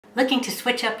Looking to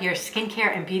switch up your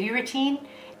skincare and beauty routine?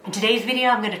 In today's video,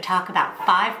 I'm going to talk about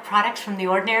 5 products from The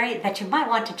Ordinary that you might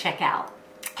want to check out.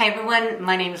 Hey everyone,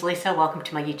 my name is Lisa. Welcome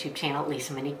to my YouTube channel,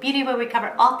 Lisa Monique Beauty, where we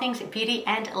cover all things beauty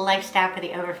and lifestyle for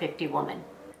the over 50 woman.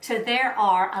 So there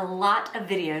are a lot of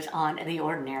videos on The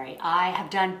Ordinary. I have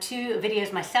done 2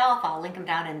 videos myself. I'll link them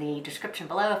down in the description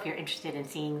below if you're interested in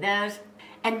seeing those.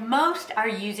 And most are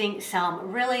using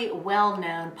some really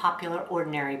well-known popular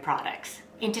Ordinary products.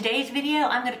 In today's video,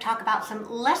 I'm going to talk about some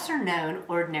lesser known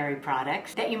Ordinary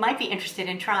products that you might be interested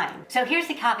in trying. So here's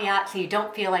the caveat so you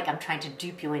don't feel like I'm trying to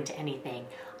dupe you into anything.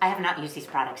 I have not used these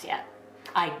products yet.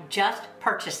 I just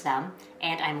purchased them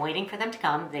and I'm waiting for them to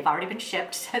come. They've already been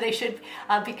shipped, so they should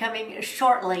be coming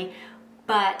shortly.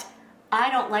 But I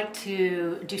don't like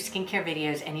to do skincare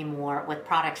videos anymore with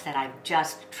products that I've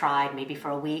just tried maybe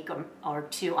for a week or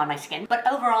 2 on my skin. But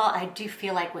overall, I do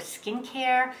feel like with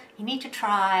skincare, you need to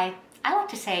try, I like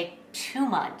to say 2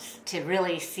 months to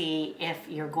really see if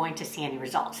you're going to see any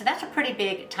results. So that's a pretty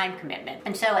big time commitment.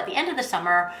 And so at the end of the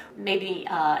summer, maybe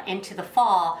into the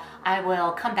fall, I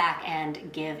will come back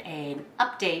and give an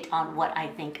update on what I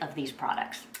think of these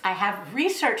products. I have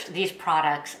researched these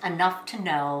products enough to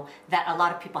know that a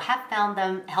lot of people have found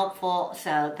them helpful,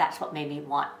 so that's what made me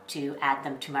want to add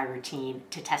them to my routine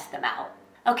to test them out.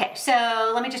 Okay,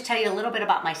 so let me just tell you a little bit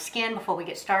about my skin before we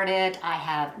get started. I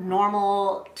have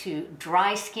normal to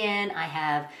dry skin. I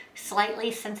have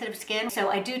slightly sensitive skin. So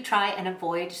I do try and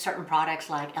avoid certain products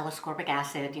like L-ascorbic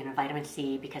acid, vitamin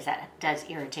C, because that does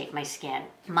irritate my skin.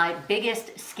 My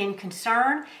biggest skin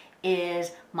concern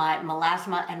is my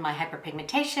melasma and my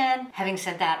hyperpigmentation. Having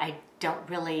said that, I don't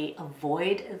really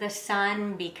avoid the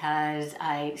sun because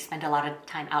I spend a lot of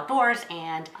time outdoors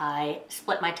and I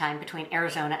split my time between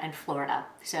Arizona and Florida.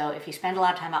 So if you spend a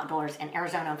lot of time outdoors in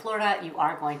Arizona and Florida, you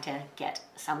are going to get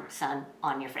some sun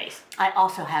on your face. I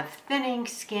also have thinning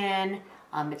skin.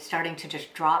 It's starting to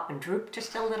just drop and droop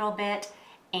just a little bit.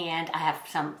 And I have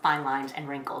some fine lines and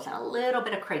wrinkles and a little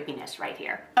bit of crepiness right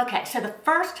here. Okay, so the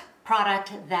first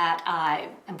product that I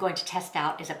am going to test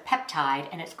out is a peptide,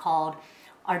 and it's called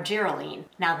argireline.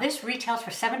 Now this retails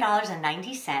for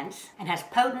 $7.90 and has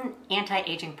potent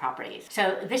anti-aging properties.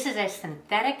 So this is a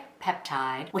synthetic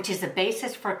peptide, which is the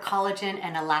basis for collagen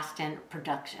and elastin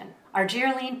production.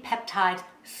 Argireline peptide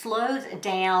slows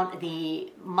down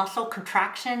the muscle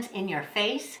contractions in your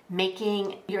face,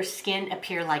 making your skin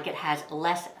appear like it has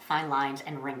less fine lines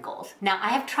and wrinkles. Now, I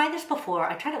have tried this before.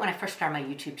 I tried it when I first started my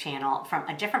YouTube channel from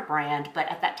a different brand, but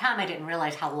at that time I didn't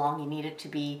realize how long you needed to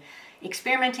be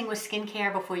experimenting with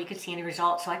skincare before you could see any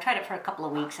results. So I tried it for a couple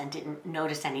of weeks and didn't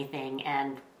notice anything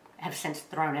and have since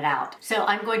thrown it out. So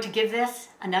I'm going to give this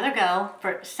another go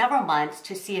for several months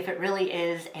to see if it really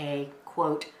is a,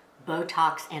 quote,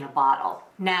 Botox in a bottle.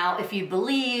 Now, if you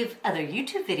believe other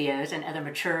YouTube videos and other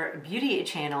mature beauty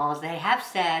channels, they have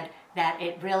said that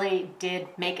it really did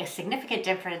make a significant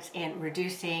difference in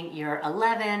reducing your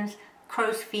 11s,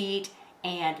 crow's feet,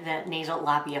 and the nasal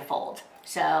labia fold.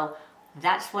 So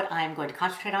that's what I'm going to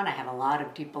concentrate on. I have a lot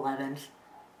of deep 11s.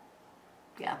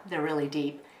 Yeah, they're really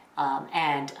deep.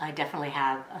 And I definitely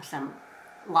have some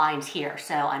lines here.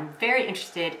 So I'm very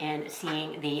interested in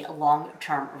seeing the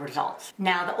long-term results.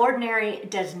 Now, The Ordinary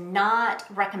does not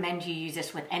recommend you use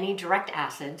this with any direct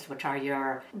acids, which are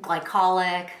your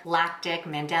glycolic, lactic,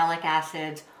 mandelic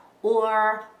acids,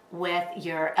 or with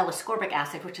your L-ascorbic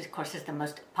acid, which of course is the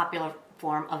most popular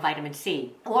form of vitamin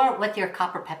C, or with your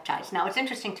copper peptides. Now, it's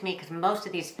interesting to me because most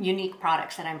of these unique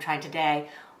products that I'm trying today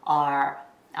are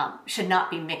should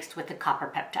not be mixed with the copper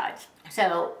peptides.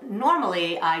 So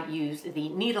normally I use the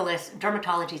needleless,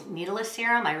 Dermatology's needleless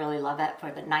serum. I really love that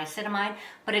for the niacinamide,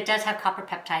 but it does have copper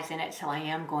peptides in it, so I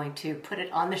am going to put it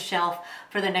on the shelf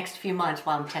for the next few months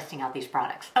while I'm testing out these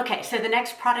products. Okay, so the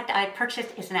next product I purchased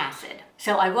is an acid.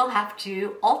 So I will have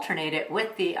to alternate it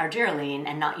with the argireline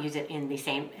and not use it in the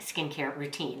same skincare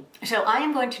routine. So I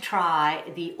am going to try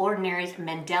The Ordinary's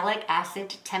Mandelic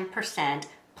Acid 10%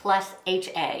 plus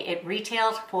HA. It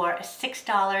retails for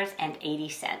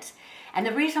 $6.80. And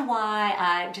the reason why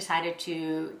I decided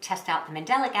to test out the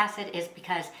mandelic acid is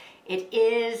because it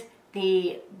is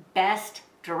the best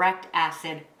direct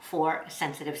acid for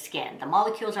sensitive skin. The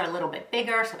molecules are a little bit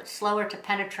bigger, so it's slower to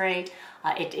penetrate.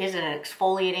 It is an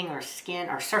exfoliating or skin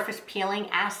or surface peeling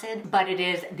acid, but it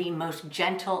is the most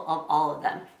gentle of all of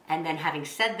them. And then having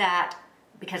said that,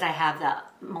 because I have the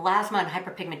melasma and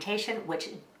hyperpigmentation, which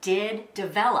did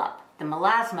develop, the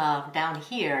melasma down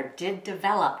here did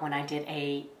develop when I did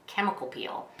a chemical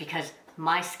peel, because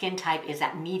my skin type is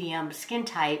that medium skin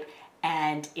type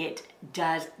and it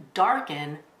does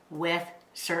darken with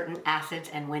certain acids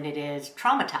and when it is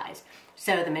traumatized.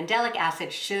 So the mandelic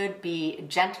acid should be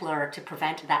gentler to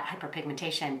prevent that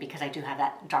hyperpigmentation because I do have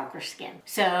that darker skin.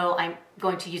 So I'm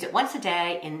going to use it once a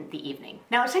day in the evening.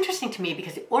 Now it's interesting to me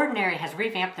because The Ordinary has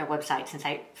revamped their website since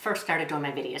I first started doing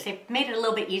my videos. They've made it a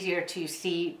little bit easier to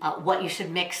see what you should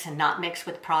mix and not mix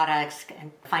with products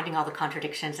and finding all the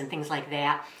contradictions and things like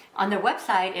that. On their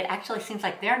website, it actually seems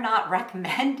like they're not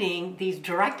recommending these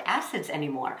direct acids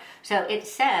anymore. So it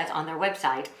says on their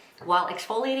website, while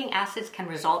exfoliating acids can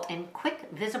result in quick,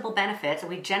 visible benefits,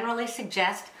 we generally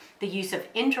suggest the use of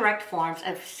indirect forms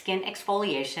of skin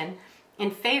exfoliation in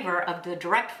favor of the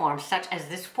direct forms, such as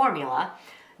this formula,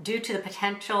 due to the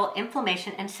potential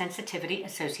inflammation and sensitivity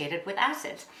associated with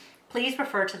acids. Please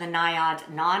refer to the NIOD's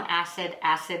non-acid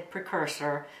acid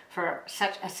precursor for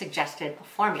such a suggested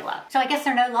formula. So I guess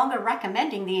they're no longer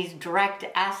recommending these direct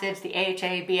acids, the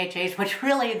AHA, BHAs, which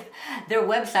really their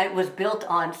website was built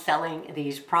on selling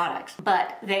these products.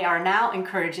 But they are now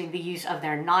encouraging the use of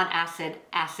their non-acid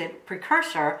acid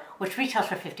precursor, which retails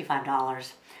for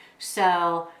 $55.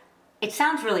 So it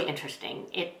sounds really interesting.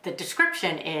 The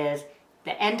description is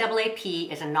the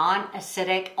NAAP is a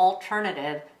non-acidic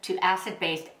alternative to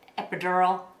acid-based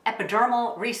epidermal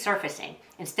resurfacing.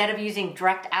 Instead of using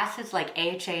direct acids like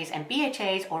AHAs and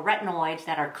BHAs or retinoids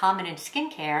that are common in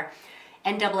skincare,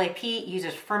 NAAP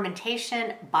uses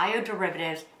fermentation,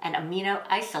 bioderivatives, and amino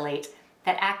isolates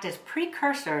that act as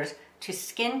precursors to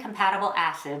skin-compatible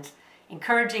acids,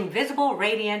 encouraging visible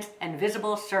radiance and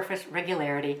visible surface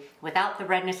regularity without the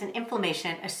redness and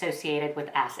inflammation associated with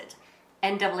acids.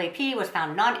 NAAP was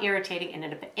found non-irritating in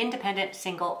an independent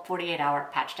single 48-hour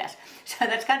patch test. So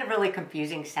that's kind of really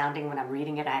confusing sounding when I'm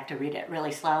reading it. I have to read it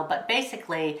really slow. But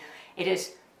basically, it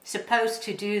is supposed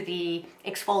to do the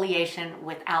exfoliation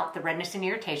without the redness and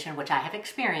irritation, which I have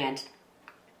experienced.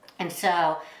 And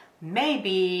so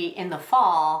maybe in the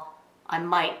fall, I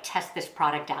might test this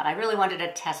product out. I really wanted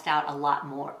to test out a lot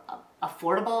more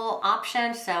affordable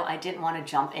options, so I didn't want to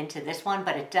jump into this one,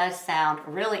 but it does sound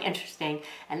really interesting,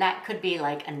 and that could be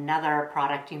like another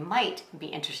product you might be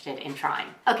interested in trying.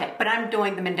 Okay, but I'm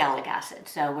doing the mandelic acid,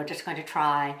 so we're just going to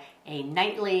try a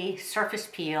nightly surface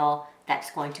peel that's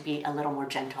going to be a little more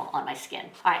gentle on my skin.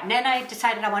 All right, and then I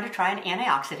decided I want to try an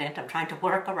antioxidant. I'm trying to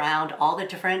work around all the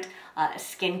different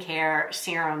skincare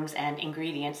serums and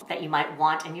ingredients that you might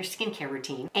want in your skincare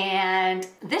routine. And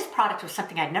this product was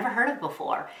something I'd never heard of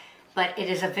before, but it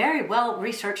is a very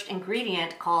well-researched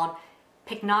ingredient called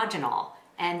pycnogenol.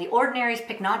 And The Ordinary's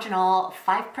pycnogenol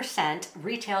 5%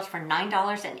 retails for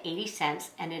 $9.80,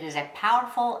 and it is a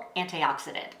powerful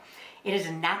antioxidant. It is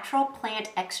a natural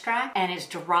plant extract and is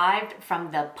derived from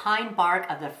the pine bark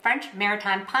of the French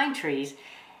maritime pine trees.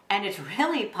 And it's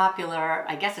really popular,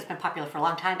 I guess it's been popular for a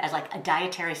long time, as like a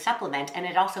dietary supplement, and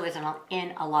it also is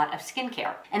in a lot of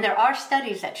skincare. And there are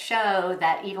studies that show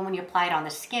that even when you apply it on the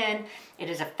skin, it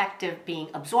is effective being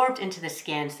absorbed into the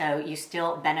skin, so you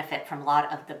still benefit from a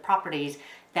lot of the properties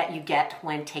that you get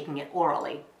when taking it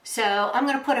orally. So I'm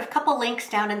going to put a couple links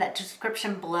down in that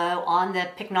description below on the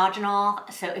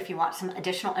pycnogenol, so if you want some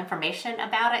additional information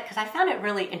about it, because I found it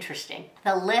really interesting.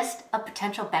 The list of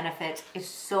potential benefits is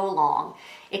so long.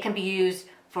 It can be used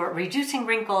for reducing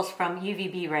wrinkles from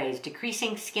UVB rays,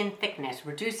 decreasing skin thickness,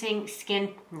 reducing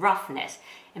skin roughness,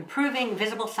 improving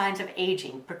visible signs of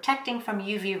aging, protecting from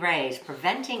UV rays,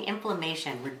 preventing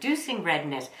inflammation, reducing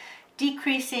redness,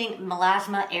 decreasing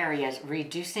melasma areas,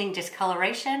 reducing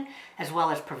discoloration, as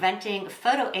well as preventing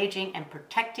photoaging and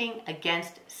protecting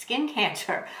against skin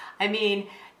cancer. I mean,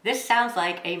 this sounds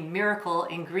like a miracle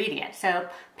ingredient. So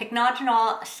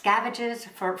pycnogenol scavenges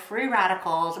for free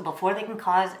radicals before they can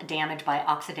cause damage by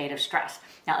oxidative stress.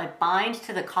 Now it binds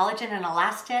to the collagen and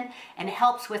elastin and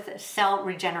helps with cell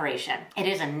regeneration. It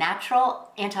is a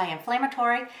natural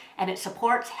anti-inflammatory and it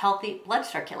supports healthy blood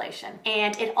circulation.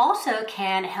 And it also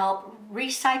can help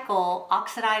recycle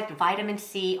oxidized vitamin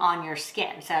C on your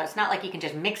skin. So it's not like you can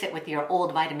just mix it with your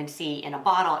old vitamin C in a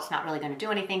bottle. It's not really going to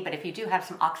do anything, but if you do have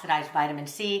some oxidized vitamin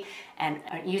C and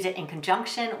use it in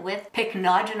conjunction with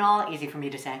pycnogenol, easy for me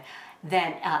to say,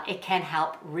 then it can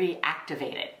help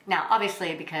reactivate it. Now,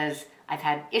 obviously, because I've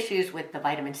had issues with the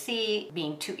vitamin C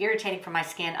being too irritating for my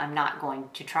skin, I'm not going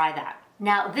to try that.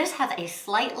 Now, this has a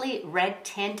slightly red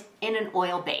tint in an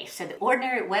oil base. So the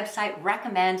Ordinary website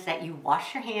recommends that you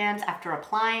wash your hands after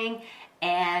applying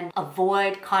and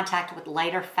avoid contact with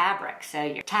lighter fabrics. So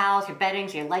your towels, your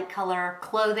beddings, your light color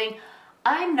clothing.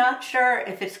 I'm not sure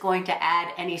if it's going to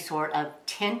add any sort of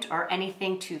tint or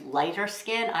anything to lighter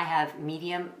skin. I have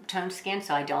medium toned skin,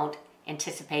 so I don't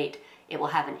anticipate it will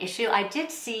have an issue. I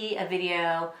did see a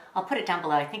video, I'll put it down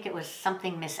below, I think it was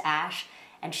something Miss Ash,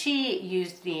 and she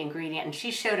used the ingredient and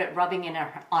she showed it rubbing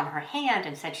on her hand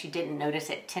and said she didn't notice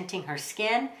it tinting her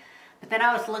skin. But then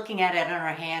I was looking at it on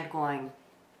her hand going,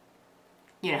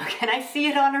 you know, can I see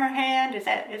it on her hand? Is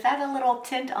that a little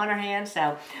tint on her hand?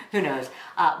 So who knows?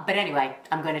 But anyway,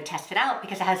 I'm going to test it out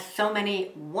because it has so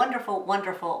many wonderful,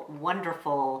 wonderful,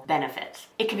 wonderful benefits.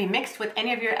 It can be mixed with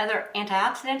any of your other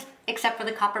antioxidants except for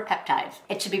the copper peptides.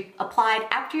 It should be applied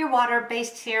after your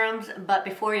water-based serums, but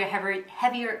before your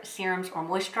heavier serums or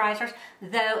moisturizers,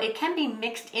 though it can be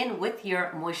mixed in with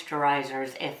your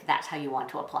moisturizers if that's how you want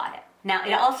to apply it. Now,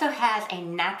 it also has a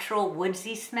natural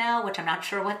woodsy smell, which I'm not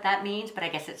sure what that means, but I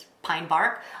guess it's pine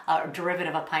bark, or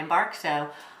derivative of pine bark, so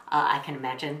I can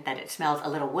imagine that it smells a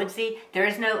little woodsy. There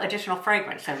is no additional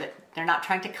fragrance, so that they're not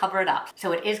trying to cover it up.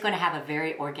 So it is going to have a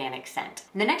very organic scent.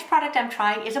 And the next product I'm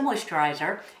trying is a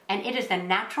moisturizer, and it is the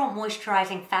Natural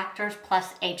Moisturizing Factors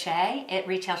Plus HA. It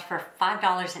retails for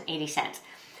 $5.80.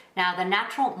 Now, the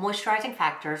Natural Moisturizing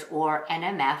Factors, or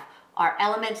NMF, are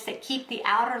elements that keep the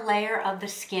outer layer of the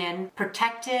skin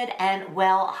protected and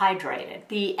well hydrated.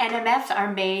 The NMFs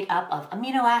are made up of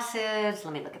amino acids,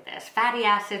 let me look at this, fatty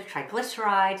acids,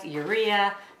 triglycerides,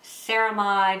 urea,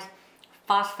 ceramides,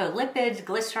 phospholipids,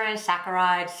 glycerin,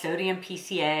 saccharides, sodium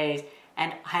PCAs,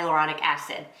 and hyaluronic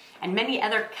acid, and many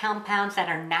other compounds that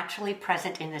are naturally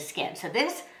present in the skin. So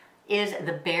this is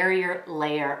the barrier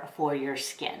layer for your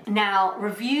skin. Now,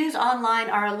 reviews online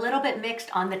are a little bit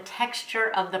mixed on the texture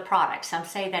of the product. Some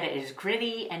say that it is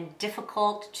gritty and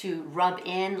difficult to rub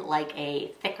in like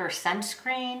a thicker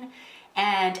sunscreen,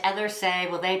 and others say,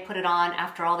 well, they put it on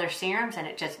after all their serums and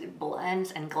it just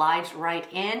blends and glides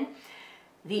right in.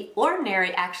 The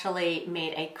Ordinary actually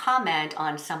made a comment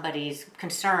on somebody's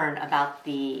concern about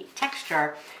the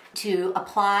texture to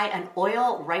apply an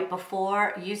oil right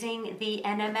before using the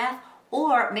NMF,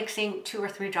 or mixing 2 or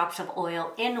 3 drops of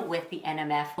oil in with the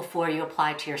NMF before you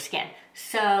apply to your skin.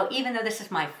 So even though this is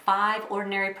my 5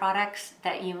 Ordinary products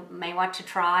that you may want to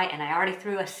try, and I already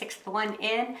threw a 6th one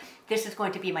in, this is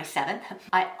going to be my 7th.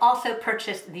 I also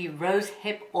purchased the rose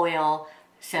hip oil,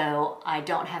 so I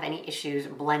don't have any issues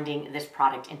blending this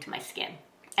product into my skin.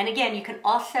 And again, you can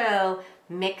also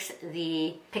mix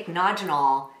the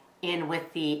pycnogenol in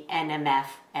with the NMF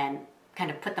and kind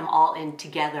of put them all in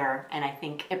together, and I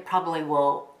think it probably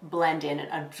will blend in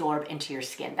and absorb into your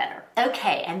skin better.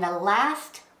 Okay, and the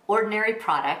last Ordinary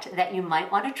product that you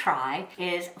might want to try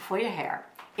is for your hair.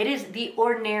 It is the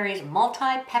Ordinary's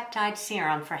multi-peptide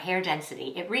serum for hair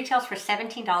density. It retails for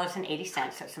 $17.80,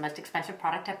 so it's the most expensive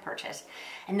product I've purchased.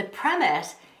 And the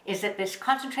premise is that this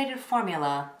concentrated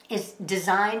formula is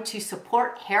designed to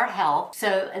support hair health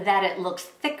so that it looks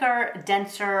thicker,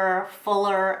 denser,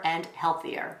 fuller, and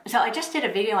healthier. So I just did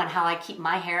a video on how I keep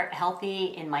my hair healthy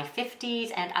in my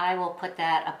 50s, and I will put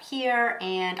that up here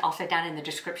and also down in the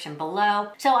description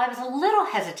below. So I was a little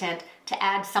hesitant to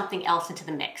add something else into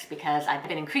the mix because I've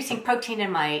been increasing protein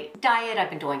in my diet,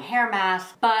 I've been doing hair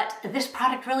masks, but this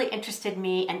product really interested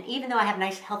me, and even though I have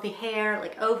nice healthy hair,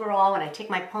 like overall when I take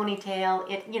my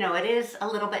ponytail, it is a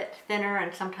little bit thinner,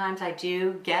 and sometimes I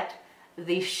do get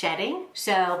the shedding.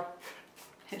 So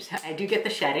I do get the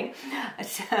shedding.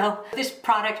 So this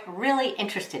product really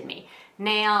interested me.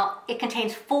 Now, it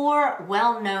contains 4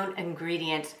 well-known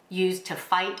ingredients used to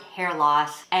fight hair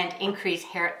loss and increase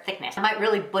hair thickness. I might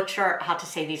really butcher how to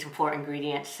say these 4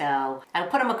 ingredients, so I'll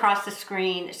put them across the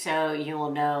screen so you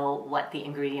will know what the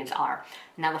ingredients are.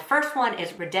 Now, the first one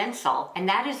is Redensil, and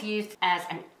that is used as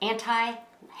an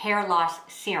anti-hair loss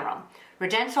serum.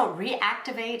 Redensil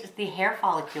reactivates the hair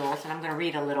follicles, and I'm going to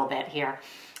read a little bit here,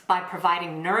 by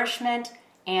providing nourishment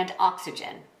and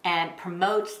oxygen, and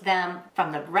promotes them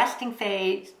from the resting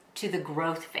phase to the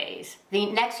growth phase. The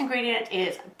next ingredient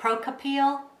is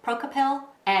Procapil,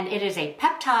 and it is a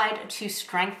peptide to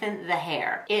strengthen the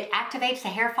hair. It activates the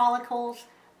hair follicles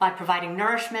by providing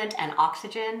nourishment and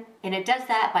oxygen, and it does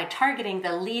that by targeting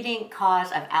the leading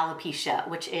cause of alopecia,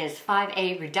 which is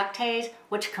 5A reductase,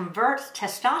 which converts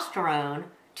testosterone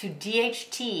to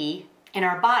DHT in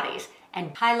our bodies.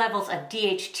 And high levels of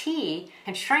DHT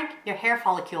can shrink your hair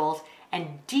follicles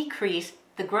and decrease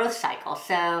the growth cycle.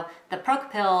 So the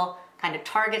Procapil kind of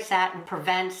targets that and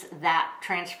prevents that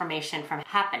transformation from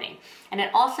happening. And it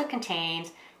also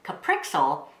contains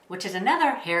Caprixil, which is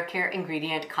another hair care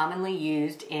ingredient commonly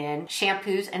used in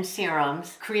shampoos and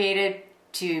serums created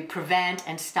to prevent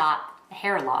and stop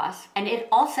hair loss. And it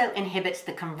also inhibits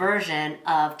the conversion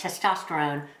of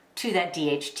testosterone to that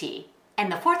DHT.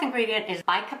 And the 4th ingredient is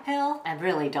Bicapil. I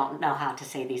really don't know how to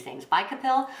say these things.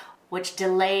 Bicapil, which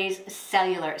delays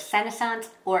cellular senescence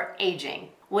or aging,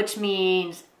 which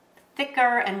means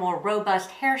thicker and more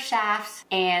robust hair shafts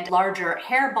and larger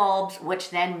hair bulbs, which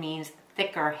then means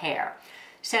thicker hair.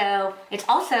 So it's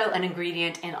also an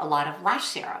ingredient in a lot of lash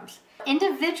serums.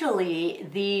 Individually,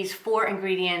 these 4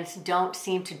 ingredients don't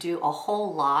seem to do a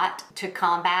whole lot to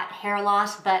combat hair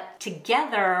loss, but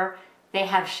together they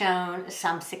have shown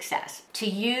some success. To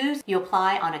use, you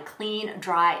apply on a clean,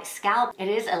 dry scalp. It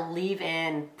is a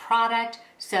leave-in product,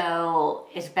 so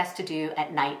it's best to do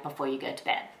at night before you go to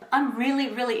bed. I'm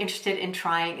really interested in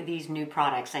trying these new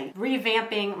products. I'm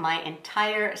revamping my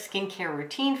entire skincare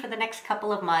routine for the next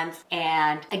couple of months,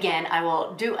 and again, I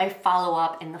will do a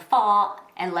follow-up in the fall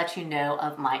and let you know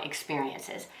of my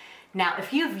experiences. Now,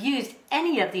 if you've used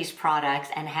any of these products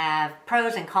and have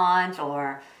pros and cons,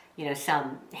 or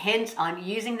some hints on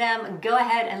using them, go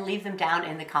ahead and leave them down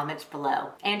in the comments below.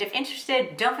 And if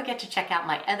interested, don't forget to check out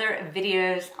my other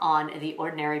videos on The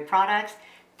Ordinary products.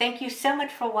 Thank you so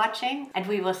much for watching, and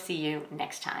we will see you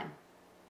next time.